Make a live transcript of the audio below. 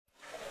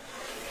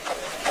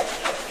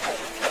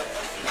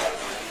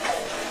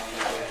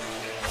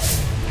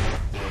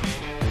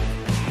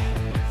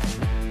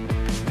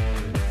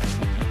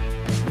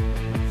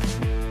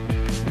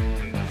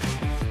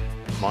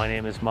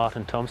name is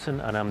Martin Thompson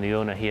and I'm the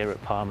owner here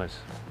at Palmer's.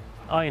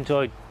 I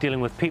enjoy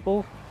dealing with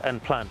people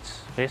and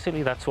plants.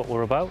 Basically that's what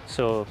we're about.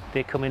 So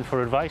they come in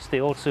for advice. They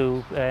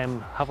also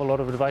have a lot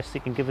of advice they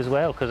can give as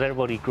well, because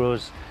everybody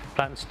grows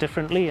plants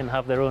differently and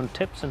have their own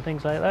tips and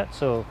things like that.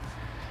 So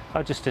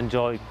I just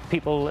enjoy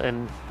people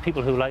and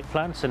people who like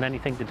plants and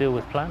anything to do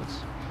with plants.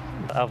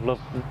 I've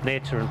loved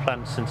nature and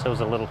plants since I was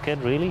a little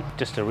kid, really.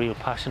 Just a real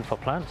passion for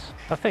plants.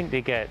 I think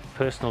they get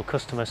personal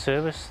customer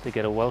service, they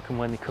get a welcome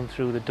when they come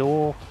through the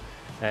door,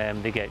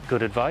 they get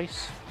good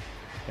advice.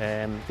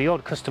 The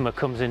odd customer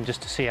comes in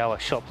just to see our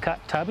shop cat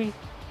Tabby,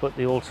 but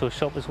they also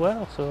shop as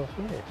well, so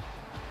yeah.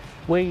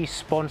 We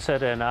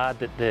sponsored an ad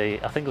that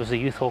I think it was the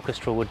youth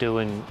orchestra were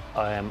doing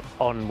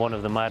on one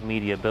of the Mad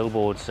Media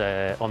billboards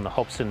on the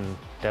Hobson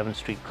Devon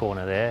Street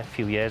corner there a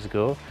few years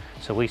ago.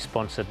 So we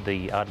sponsored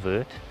the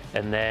advert,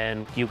 and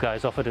then you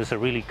guys offered us a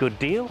really good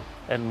deal,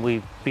 and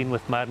we've been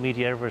with Mad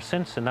Media ever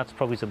since, and that's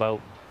probably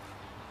about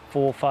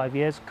 4 or 5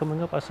 years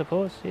coming up, I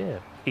suppose. Yeah,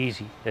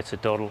 easy, it's a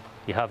doddle.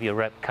 You have your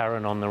rep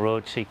Karen on the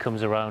road, she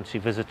comes around, she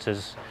visits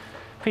us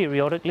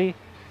periodically.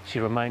 She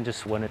reminds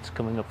us when it's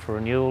coming up for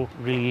renewal,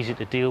 really easy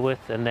to deal with.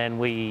 And then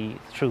we,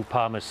 through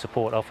Palmer's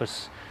support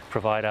office,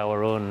 provide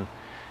our own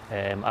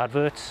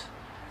adverts,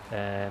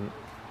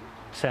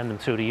 send them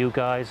through to you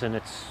guys, and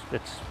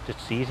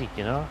it's easy,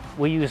 you know.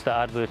 We use the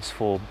adverts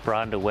for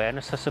brand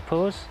awareness, I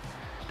suppose.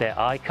 They're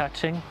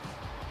eye-catching.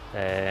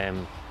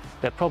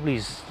 They're probably,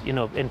 you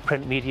know, in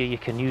print media you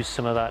can use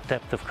some of that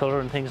depth of colour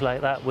and things like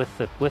that. With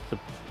the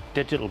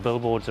digital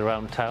billboards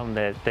around town,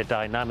 they're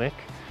dynamic.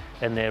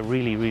 And they're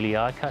really, really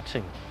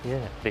eye-catching.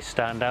 Yeah, they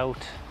stand out.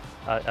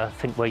 I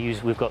think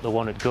we've got the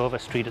one at Dover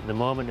Street at the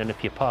moment, and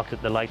if you're parked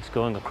at the lights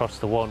going across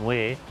the one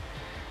way,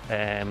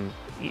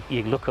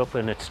 you look up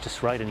and it's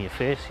just right in your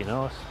face, you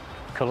know. It's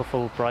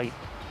colourful, bright,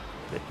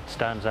 it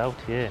stands out,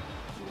 yeah.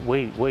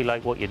 We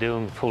like what you're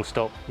doing, full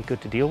stop. You're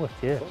good to deal with,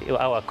 yeah.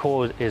 Our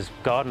core is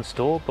garden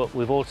store, but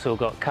we've also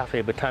got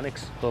Cafe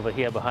Botanics over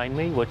here behind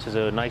me, which is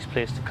a nice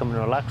place to come and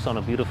relax on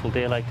a beautiful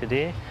day like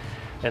today.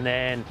 And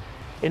then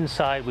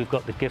inside we've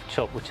got the gift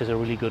shop, which is a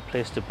really good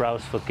place to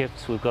browse for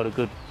gifts. We've got a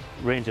good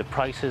range of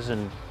prices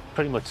and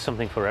pretty much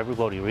something for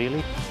everybody,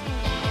 really.